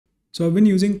So I've been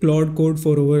using Claude Code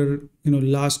for over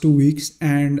last 2 weeks,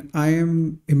 and I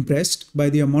am impressed by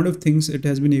the amount of things it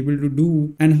has been able to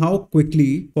do and how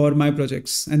quickly for my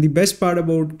projects. And the best part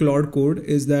about Claude Code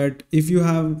is that if you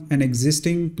have an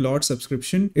existing Claude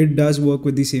subscription, it does work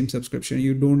with the same subscription.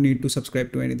 You don't need to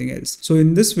subscribe to anything else. So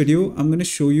in this video, I'm going to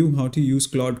show you how to use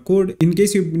Claude Code in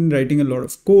case you've been writing a lot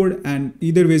of code, and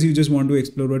either ways you just want to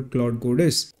explore what Claude Code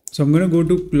is. So I'm going to go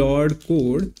to Claude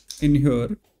Code in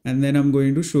here, and then I'm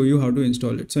going to show you how to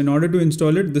install it. So in order to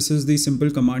install it, this is the simple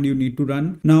command you need to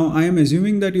run. Now, I am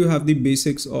assuming that you have the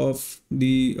basics of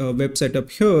the web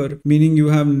setup here, meaning you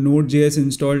have Node.js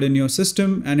installed in your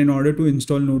system. And in order to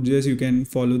install Node.js, you can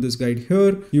follow this guide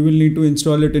here. You will need to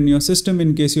install it in your system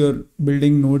in case you're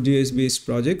building Node.js based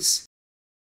projects.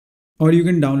 Or you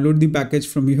can download the package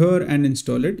from here and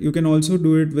install it. You can also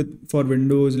do it for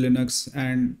Windows, Linux,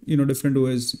 and different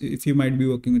OS if you might be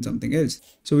working with something else.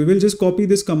 So we will just copy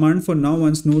this command for now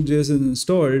once Node.js is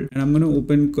installed, and I'm going to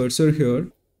open cursor here.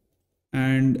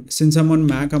 And since I'm on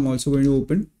Mac, I'm also going to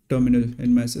open terminal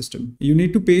in my system. You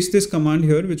need to paste this command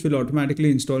here, which will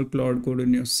automatically install Claude Code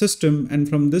in your system. And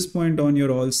from this point on, you're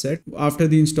all set. After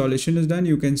the installation is done,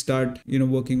 you can start,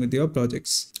 working with your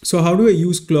projects. So how do I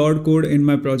use Claude Code in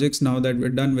my projects now that we're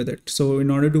done with it? So in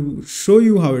order to show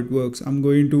you how it works, I'm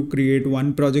going to create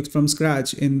one project from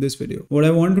scratch in this video. What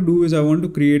I want to do is I want to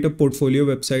create a portfolio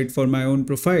website for my own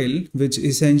profile, which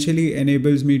essentially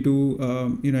enables me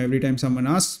to, every time someone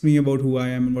asks me about who I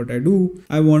am and what I do,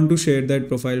 I want to share that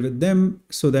profile with them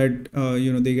so that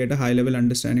they get a high level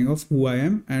understanding of who I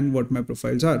am and what my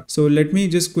profiles are. So let me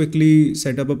just quickly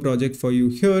set up a project for you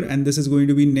here, and this is going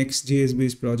to be Next.js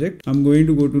based project. I'm going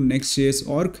to go to Next.js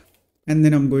org, and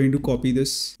then I'm going to copy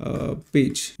this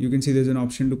page. You can see there's an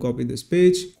option to copy this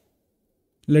page.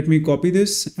 Let me copy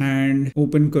this and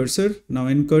open cursor. Now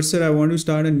in cursor, I want to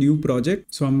start a new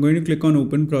project. So I'm going to click on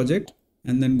open project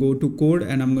and then go to code,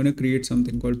 and I'm going to create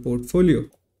something called portfolio.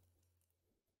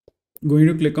 Going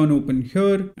to click on open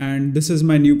here, and this is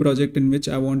my new project in which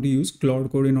I want to use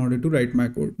Claude Code in order to write my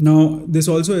code. Now, this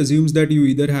also assumes that you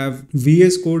either have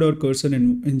VS Code or Cursor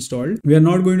installed. We are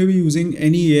not going to be using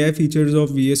any AI features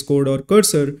of VS Code or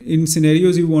Cursor. In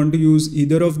scenarios you want to use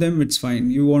either of them, it's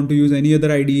fine. You want to use any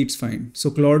other IDE, it's fine.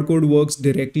 So Claude Code works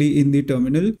directly in the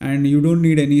terminal, and you don't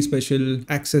need any special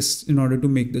access in order to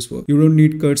make this work. You don't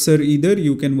need Cursor either.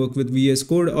 You can work with VS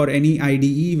Code or any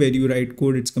IDE where you write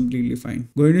code, it's completely fine.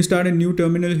 Going to start a new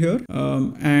terminal here,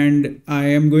 and I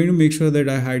am going to make sure that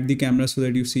I hide the camera so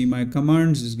that you see my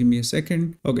commands. Just give me a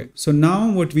second. Okay, so now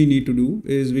what we need to do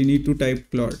is we need to type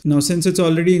Claude. Now since it's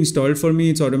already installed for me,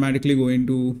 it's automatically going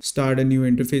to start a new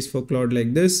interface for Claude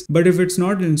like this. But if it's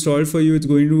not installed for you, it's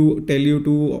going to tell you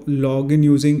to log in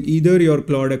using either your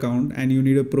Claude account, and you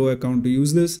need a pro account to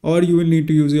use this, or you will need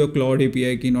to use your Claude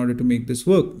API key in order to make this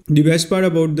work. The best part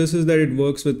about this is that it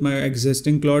works with my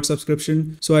existing Claude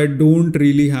subscription, so I don't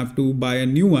really have to buy a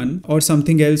new one or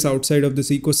something else outside of this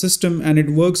ecosystem, and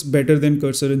it works better than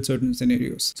Cursor in certain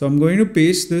scenarios. So I'm going to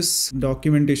paste this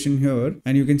documentation here,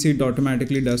 and you can see it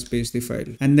automatically does paste the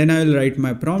file. And then I'll write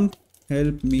my prompt: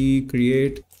 help me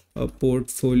create a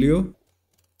portfolio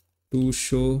to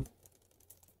showcase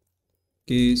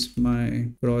my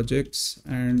projects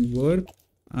and work.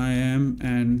 I am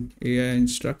an AI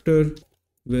instructor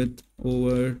with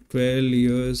over 12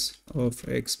 years of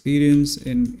experience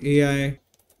in AI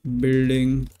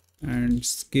building and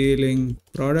scaling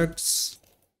products.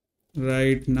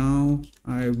 Right now,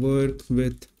 I work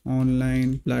with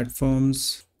online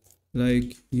platforms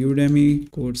like Udemy,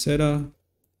 Coursera,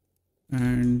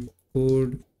 and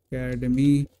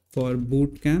Codecademy for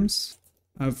boot camps.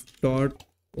 I've taught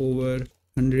over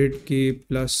 100K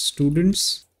plus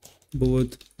students,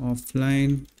 both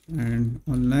offline and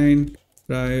online.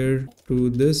 Prior to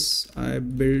this, I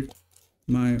built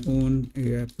my own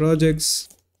AI projects.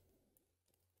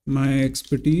 My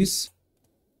expertise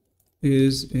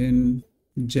is in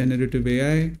generative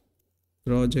AI,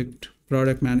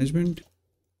 product management,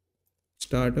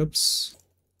 startups,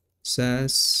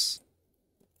 SaaS,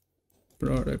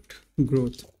 product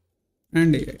growth,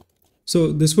 and AI.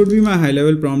 So this would be my high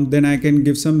level prompt. Then I can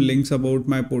give some links about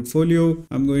my portfolio.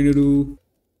 I'm going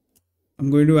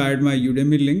to add my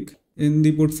Udemy link in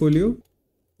the portfolio.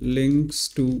 Links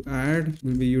to add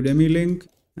will be Udemy link,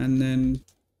 and then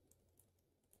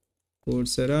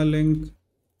Coursera link.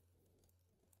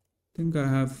 I think I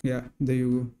have, yeah, there you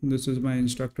go. This is my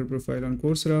instructor profile on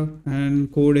Coursera,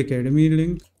 and Codecademy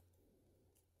link.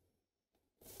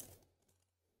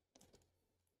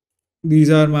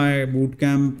 These are my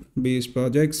bootcamp based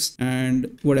projects,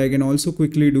 and what I can also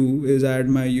quickly do is add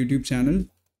my YouTube channel.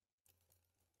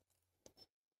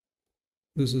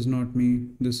 this is not me.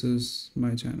 This is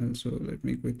my channel. So let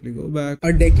me quickly go back.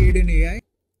 A decade in AI.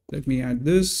 Let me add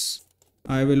this.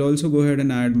 I will also go ahead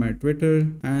and add my Twitter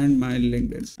and my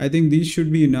LinkedIn. I think these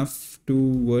should be enough to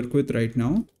work with right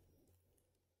now.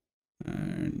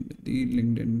 And the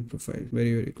LinkedIn profile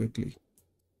very, very quickly.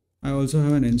 I also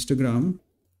have an Instagram,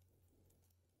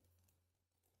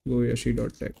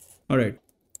 goyashi.tech. All right.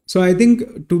 So I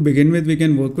think to begin with, we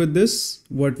can work with this.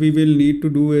 What we will need to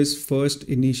do is first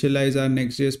initialize our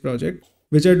Next.js project,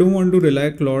 which I don't want to rely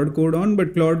Claude code on,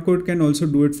 but Claude code can also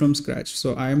do it from scratch.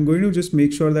 So I am going to just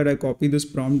make sure that I copy this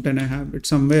prompt and I have it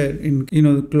somewhere in,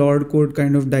 Claude code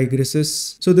kind of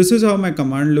digresses. So this is how my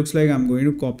command looks like. I'm going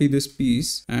to copy this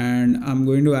piece and I'm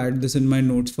going to add this in my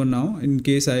notes for now in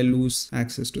case I lose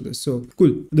access to this. So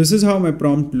cool. This is how my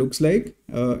prompt looks like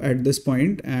at this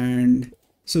point. And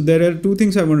so there are two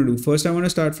things I want to do. First, I want to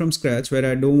start from scratch where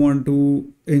I don't want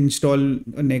to install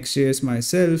a Next.js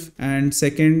myself. And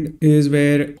second is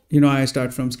where, I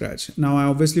start from scratch. Now, I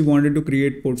obviously wanted to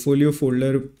create portfolio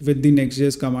folder with the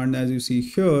Next.js command as you see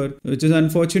here, which is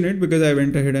unfortunate because I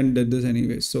went ahead and did this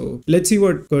anyway. So let's see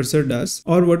what Cursor does,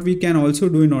 or what we can also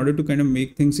do in order to kind of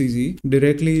make things easy,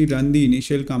 directly run the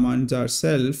initial commands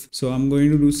ourselves. So I'm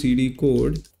going to do cd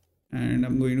code and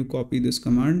I'm going to copy this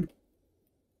command.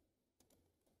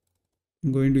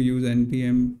 I'm going to use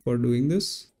npm for doing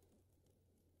this.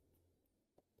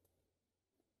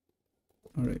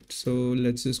 All right, so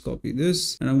let's just copy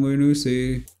this and I'm going to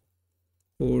say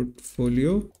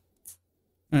portfolio,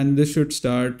 and this should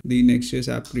start the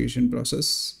Next.js app creation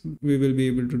process. We will be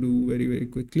able to do very, very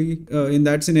quickly. In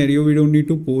that scenario, we don't need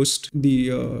to post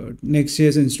the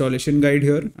Next.js installation guide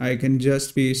here. I can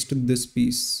just paste this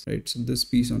piece, right? So this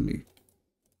piece only.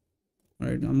 All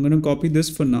right, I'm going to copy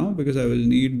this for now because I will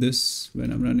need this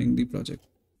when I'm running the project.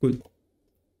 Cool.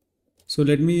 So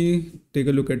let me take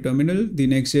a look at terminal. The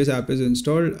Next.js app is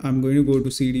installed. I'm going to go to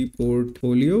cd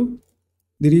portfolio.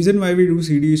 The reason why we do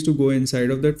cd is to go inside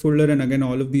of that folder. And again,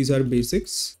 all of these are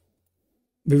basics.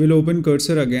 We will open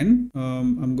Cursor again.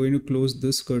 I'm going to close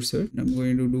this Cursor. I'm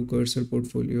going to do Cursor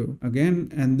portfolio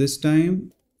again. And this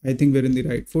time, I think we're in the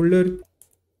right folder.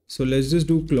 So let's just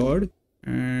do Claude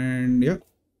and yeah.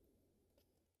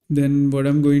 Then what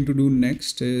I'm going to do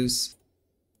next is,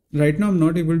 right now I'm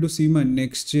not able to see my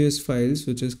Next.js files,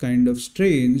 which is kind of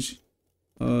strange.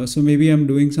 So maybe I'm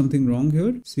doing something wrong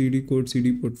here. cd code,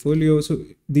 cd portfolio. So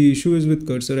the issue is with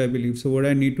Cursor, I believe. So what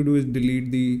I need to do is delete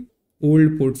the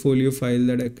old portfolio file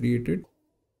that I created.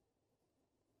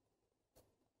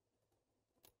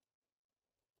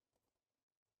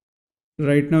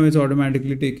 Right now it's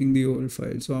automatically taking the old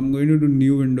file. So I'm going to do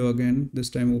new window again, this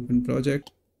time open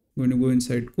project. I'm going to go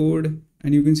inside code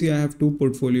and you can see I have two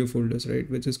portfolio folders, right,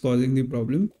 which is causing the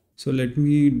problem. So let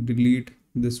me delete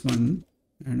this one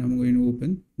and I'm going to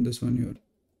open this one here.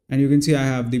 And you can see I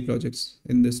have the projects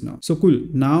in this now. So cool.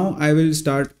 Now I will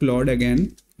start Claude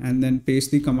again and then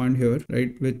paste the command here,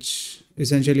 right, which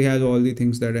essentially has all the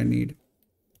things that I need.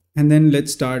 And then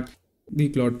let's start the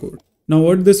Claude code. Now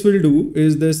what this will do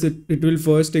is this, it will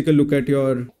first take a look at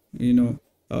your,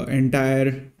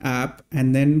 entire app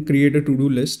and then create a to-do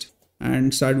list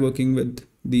and start working with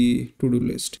the to-do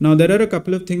list. Now there are a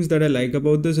couple of things that I like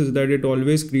about this is that it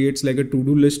always creates like a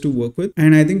to-do list to work with,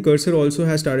 and I think Cursor also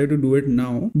has started to do it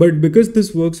now. But because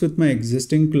this works with my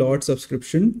existing Claude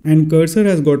subscription and Cursor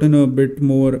has gotten a bit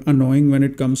more annoying when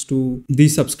it comes to the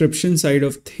subscription side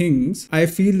of things, I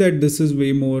feel that this is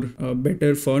way more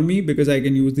better for me because I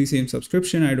can use the same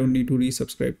subscription. I don't need to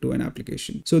resubscribe to an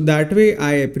application. So that way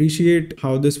I appreciate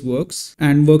how this works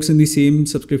and works in the same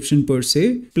subscription per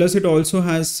se. Plus it also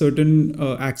has certain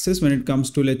access when it comes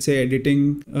to, let's say,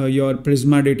 editing your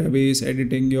Prisma database,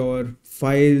 editing your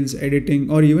files,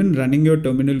 editing, or even running your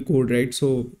terminal code, right?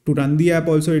 So to run the app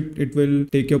also, it will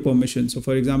take your permission. So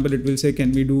for example, it will say,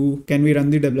 can we run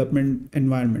the development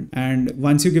environment? And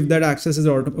once you give that access, it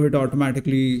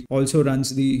automatically also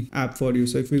runs the app for you.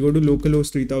 So if we go to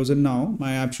localhost 3000 now,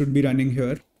 my app should be running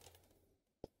here.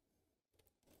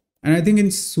 And I think in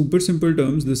super simple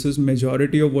terms, this is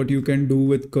majority of what you can do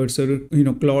with Cursor,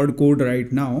 Claude code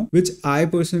right now, which I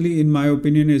personally, in my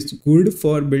opinion, is good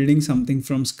for building something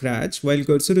from scratch. While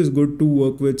Cursor is good to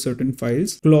work with certain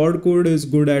files, Claude code is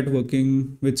good at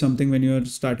working with something when you're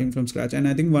starting from scratch. And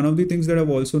I think one of the things that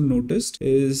I've also noticed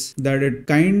is that it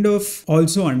kind of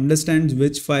also understands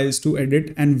which files to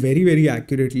edit, and very, very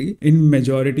accurately in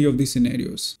majority of the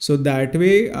scenarios. So that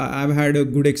way I've had a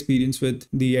good experience with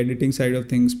the editing side of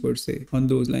things per per se on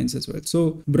those lines as well.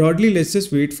 So broadly, let's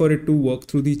just wait for it to work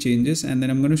through the changes, and then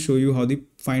I'm going to show you how the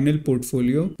final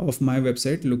portfolio of my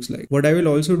website looks like. What I will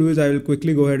also do is I will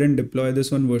quickly go ahead and deploy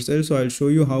this on Vercel. So I'll show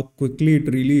you how quickly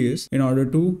it really is in order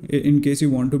to, in case you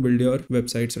want to build your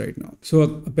websites right now. So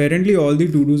apparently all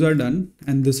the to-dos are done,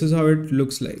 and this is how it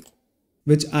looks like,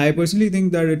 which I personally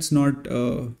think that it's not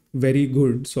very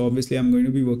good. So obviously I'm going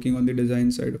to be working on the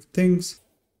design side of things.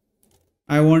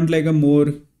 I want like a more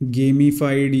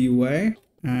gamified UI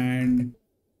and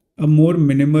a more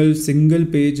minimal single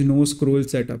page, no scroll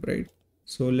setup, right?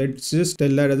 So let's just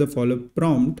tell that as a follow-up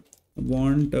prompt. I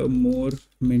want a more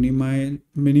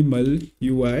minimal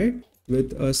UI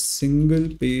with a single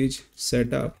page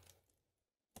setup.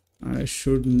 I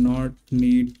should not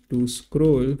need to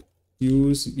scroll.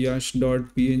 Use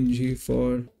yash.png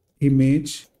for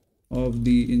image of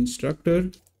the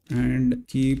instructor and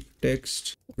keep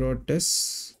text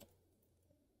grotesque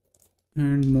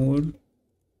and more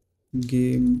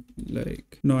game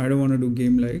like. No, I don't want to do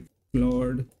game like.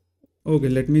 Claude. Okay,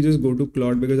 let me just go to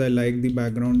Claude because I like the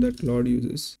background that Claude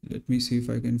uses. Let me see if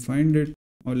I can find it,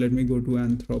 or let me go to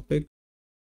Anthropic.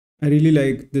 I really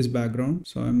like this background,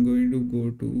 so I'm going to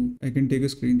go to, I can take a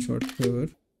screenshot here.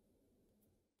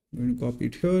 I'm going to copy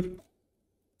it here.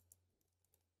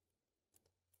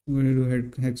 I'm going to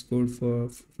do hex code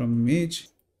from image.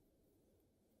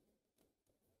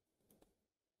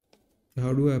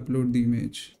 How do I upload the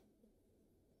image?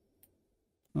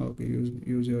 Okay,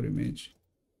 use your image.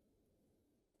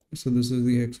 So this is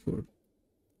the hex code.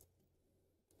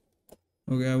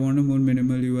 Okay, I want a more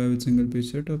minimal UI with single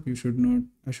page setup. I should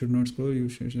not scroll. You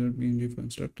should not PNG for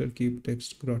instructor. Keep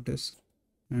text grotesque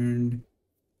and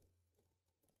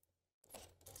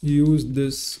use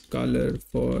this color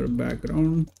for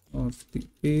background of the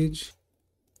page.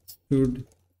 Should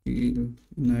feel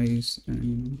nice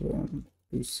and warm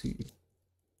to see.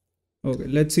 Okay,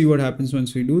 let's see what happens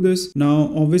once we do this.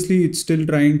 Now, obviously, it's still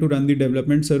trying to run the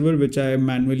development server, which I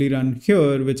manually run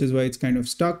here, which is why it's kind of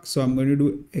stuck. So I'm going to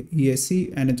do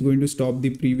ESC and it's going to stop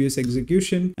the previous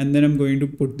execution. And then I'm going to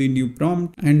put the new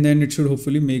prompt and then it should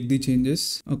hopefully make the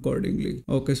changes accordingly.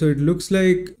 Okay, so it looks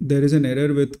like there is an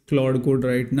error with Claude code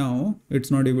right now.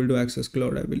 It's not able to access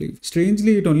Claude, I believe.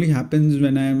 Strangely, it only happens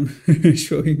when I'm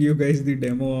showing you guys the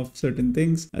demo of certain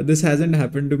things. This hasn't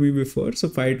happened to me before. So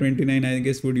 529, I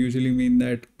guess, would usually mean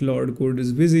that Claude code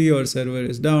is busy or server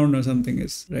is down or something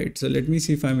is right. So let me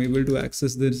see if I'm able to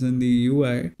access this in the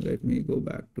UI. Let me go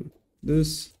back to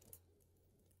this.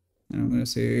 And I'm going to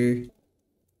say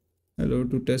hello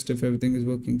to test if everything is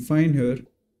working fine here.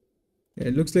 Yeah,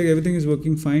 it looks like everything is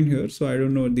working fine here. So I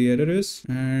don't know what the error is.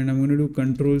 And I'm going to do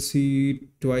Control-C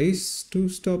twice to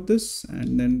stop this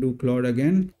and then do Claude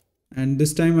again. And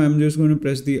this time I'm just going to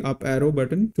press the up arrow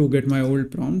button to get my old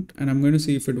prompt and I'm going to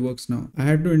see if it works now. I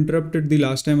had to interrupt it the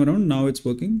last time around. Now it's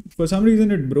working. For some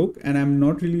reason it broke and I'm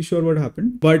not really sure what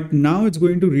happened. But now it's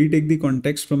going to retake the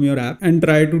context from your app and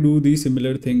try to do the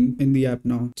similar thing in the app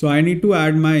now. So I need to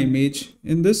add my image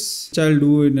in this, which I'll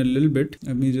do in a little bit.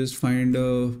 Let me just find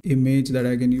a image that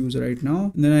I can use right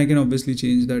now. And then I can obviously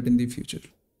change that in the future.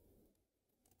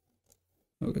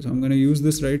 Okay, so I'm going to use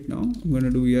this right now. I'm going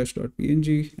to do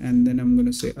yash.png and then I'm going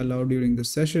to say allow during this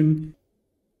session.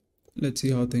 Let's see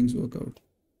how things work out.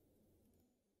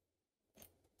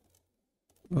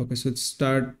 Okay, so it's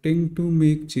starting to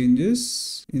make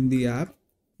changes in the app,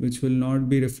 which will not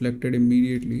be reflected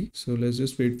immediately. So let's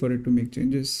just wait for it to make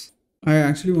changes. I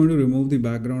actually want to remove the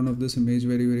background of this image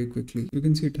very quickly. You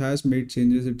can see it has made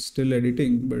changes. It's still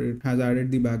editing, but it has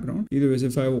added the background. Either ways,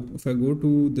 if I go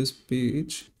to this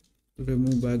page,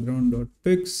 remove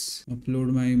background.pics,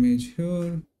 upload my image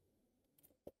here,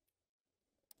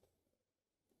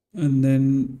 and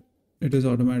then it is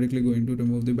automatically going to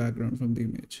remove the background from the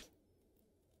image.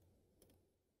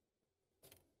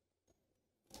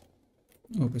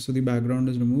 Okay, so the background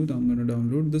is removed. I'm going to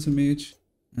download this image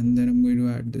and then I'm going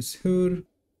to add this here,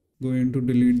 going to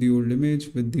delete the old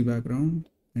image with the background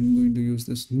and going to use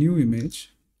this new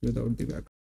image without the background.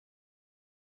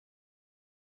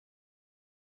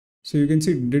 So you can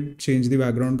see it did change the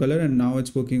background color and now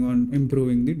it's working on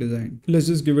improving the design. Let's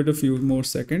just give it a few more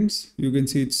seconds. You can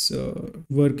see it's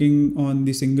working on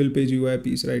the single page UI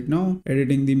piece right now,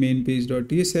 editing the main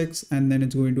page.tsx, and then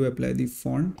it's going to apply the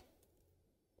font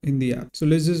in the app. So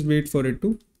let's just wait for it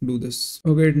to do this.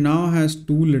 Okay, it now has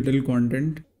too little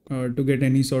content to get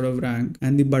any sort of rank,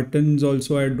 and the buttons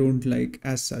also I don't like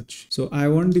as such. So I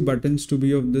want the buttons to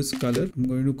be of this color. I'm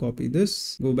going to copy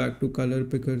this, go back to color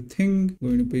picker thing,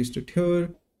 going to paste it here.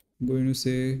 I'm going to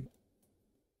say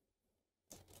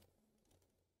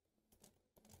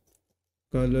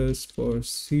colors for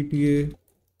CTA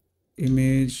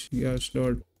image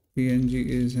yash.png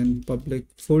is in public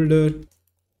folder.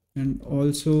 And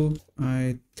also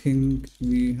I think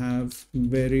we have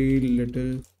very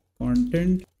little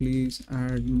content. Please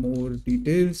add more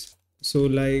details. So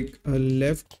like a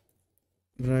left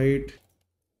right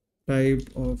type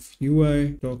of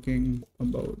UI talking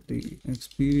about the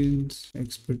experience,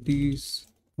 expertise,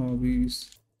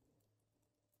 hobbies,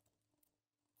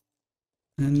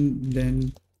 and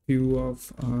then few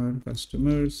of our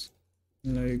customers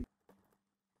like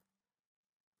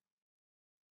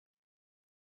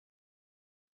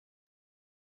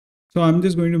so I'm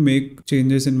just going to make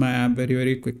changes in my app very,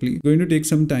 very quickly. Going to take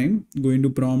some time, going to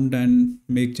prompt and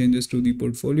make changes to the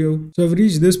portfolio. So I've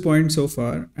reached this point so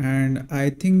far, and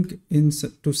I think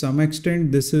to some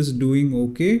extent, this is doing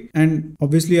okay. And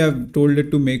obviously I've told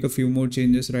it to make a few more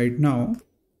changes right now.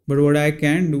 But what I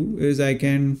can do is I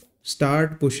can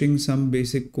start pushing some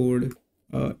basic code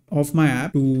of my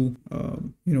app to,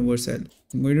 Vercel.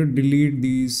 I'm going to delete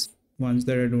these ones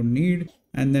that I don't need.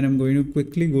 And then I'm going to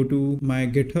quickly go to my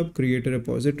GitHub, create a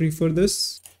repository for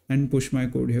this and push my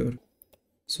code here.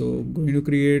 So I'm going to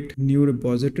create new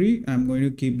repository. I'm going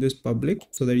to keep this public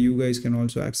so that you guys can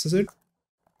also access it.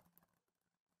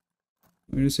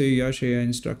 I'm going to say Yash AI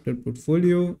instructor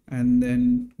portfolio, and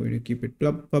then going to keep it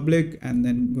public, and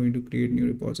then going to create new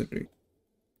repository.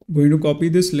 Going to copy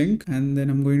this link, and then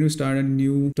I'm going to start a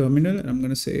new terminal. I'm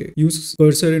going to say use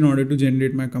cursor in order to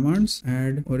generate my commands.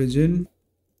 Add origin.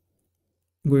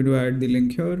 I'm going to add the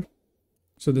link here.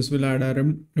 So this will add our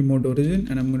remote origin,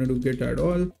 and I'm going to do git add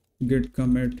all, git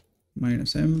commit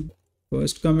 -m,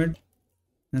 first commit,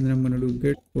 and then I'm going to do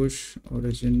git push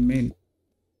origin main.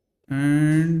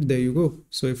 And there you go.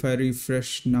 So if I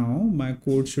refresh now, my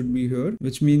code should be here,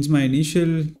 which means my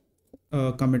initial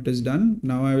commit is done.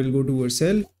 Now I will go to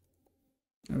Vercel.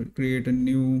 I will create a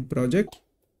new project,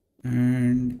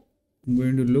 and I'm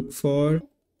going to look for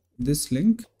this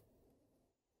link.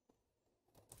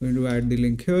 I'm going to add the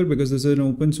link here because this is an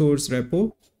open source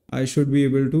repo. I should be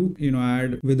able to,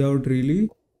 add without really.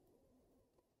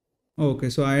 Okay,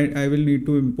 so I will need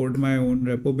to import my own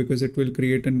repo because it will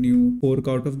create a new fork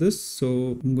out of this.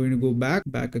 So I'm going to go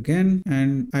back again,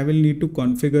 and I will need to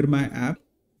configure my app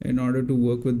in order to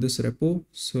work with this repo.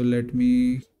 So let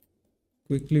me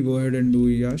quickly go ahead and do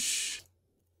Yash.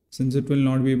 Since it will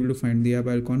not be able to find the app,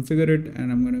 I'll configure it, and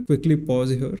I'm going to quickly pause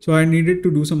here. So I needed to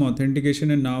do some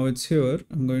authentication, and now it's here.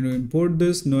 I'm going to import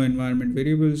this, no environment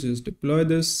variables, just deploy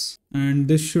this. And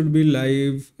this should be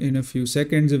live in a few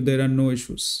seconds if there are no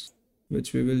issues,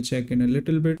 which we will check in a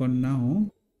little bit. For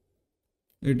now,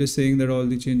 it is saying that all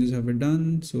the changes have been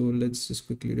done. So let's just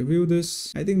quickly review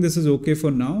this. I think this is okay for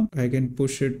now. I can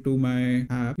push it to my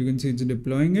app. You can see it's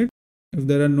deploying it. If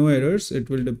there are no errors, it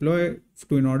will deploy.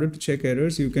 In order to check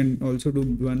errors, you can also do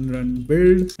run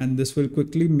build, and this will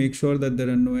quickly make sure that there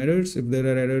are no errors. If there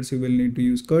are errors, you will need to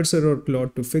use cursor or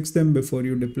Claude to fix them before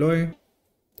you deploy.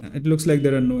 It looks like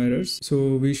there are no errors,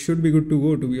 so we should be good to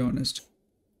go, to be honest.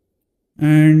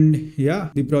 And yeah,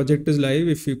 the project is live.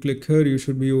 If you click here, you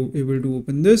should be able to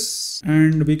open this,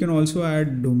 and we can also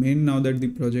add domain now that the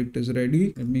project is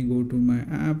ready. Let me go to my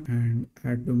app and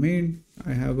add domain.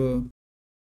 I have a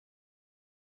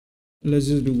let's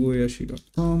just do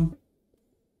goyashi.com,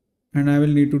 and I will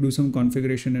need to do some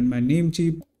configuration in my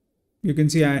Namecheap. You can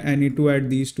see I need to add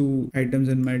these two items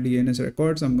in my DNS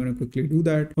records. I'm going to quickly do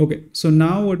that. Okay, so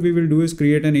now what we will do is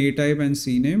create an A type and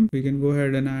C name. We can go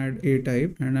ahead and add A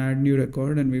type and add new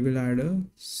record, and we will add a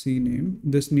C name.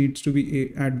 This needs to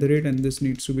be @ and this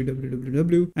needs to be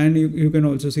www. And you can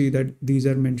also see that these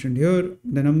are mentioned here.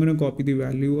 Then I'm going to copy the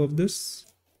value of this,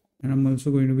 and I'm also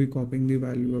going to be copying the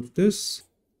value of this.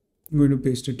 I'm going to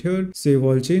paste it here, save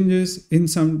all changes. In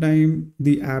some time,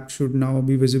 the app should now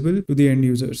be visible to the end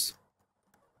users.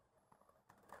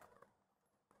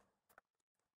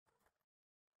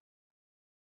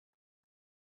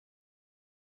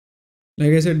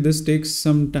 Like I said, this takes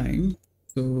some time.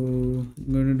 So I'm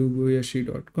going to do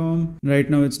goyashi.com. Right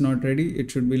now it's not ready.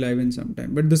 It should be live in some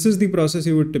time. But this is the process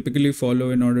you would typically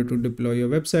follow in order to deploy your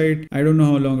website. I don't know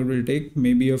how long it will take,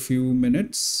 maybe a few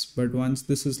minutes. But once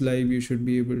this is live, you should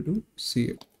be able to see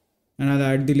it. And I'll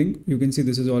add the link. You can see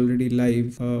this is already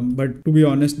live. But to be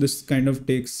honest, this kind of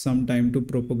takes some time to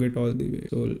propagate all the way.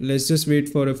 So let's just wait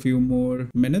for a few more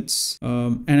minutes.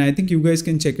 And I think you guys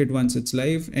can check it once it's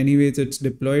live. Anyways, it's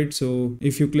deployed. So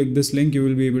if you click this link, you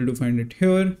will be able to find it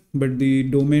here. But the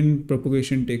domain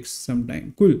propagation takes some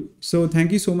time. Cool. So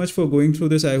thank you so much for going through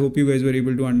this. I hope you guys were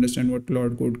able to understand what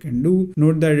Claude Code can do.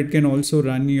 Note that it can also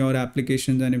run your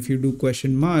applications. And if you do ?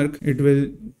 It will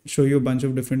show you a bunch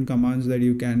of different commands that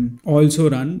you can also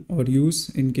run or use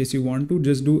in case you want to.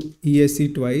 Just do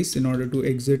ESC twice in order to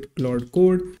exit Claude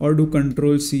Code, or do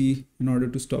Control C in order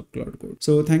to stop Claude Code.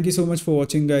 So thank you so much for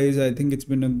watching, guys. I think it's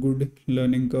been a good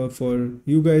learning curve for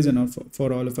you guys and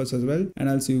for all of us as well. And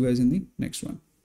I'll see you guys in the next one.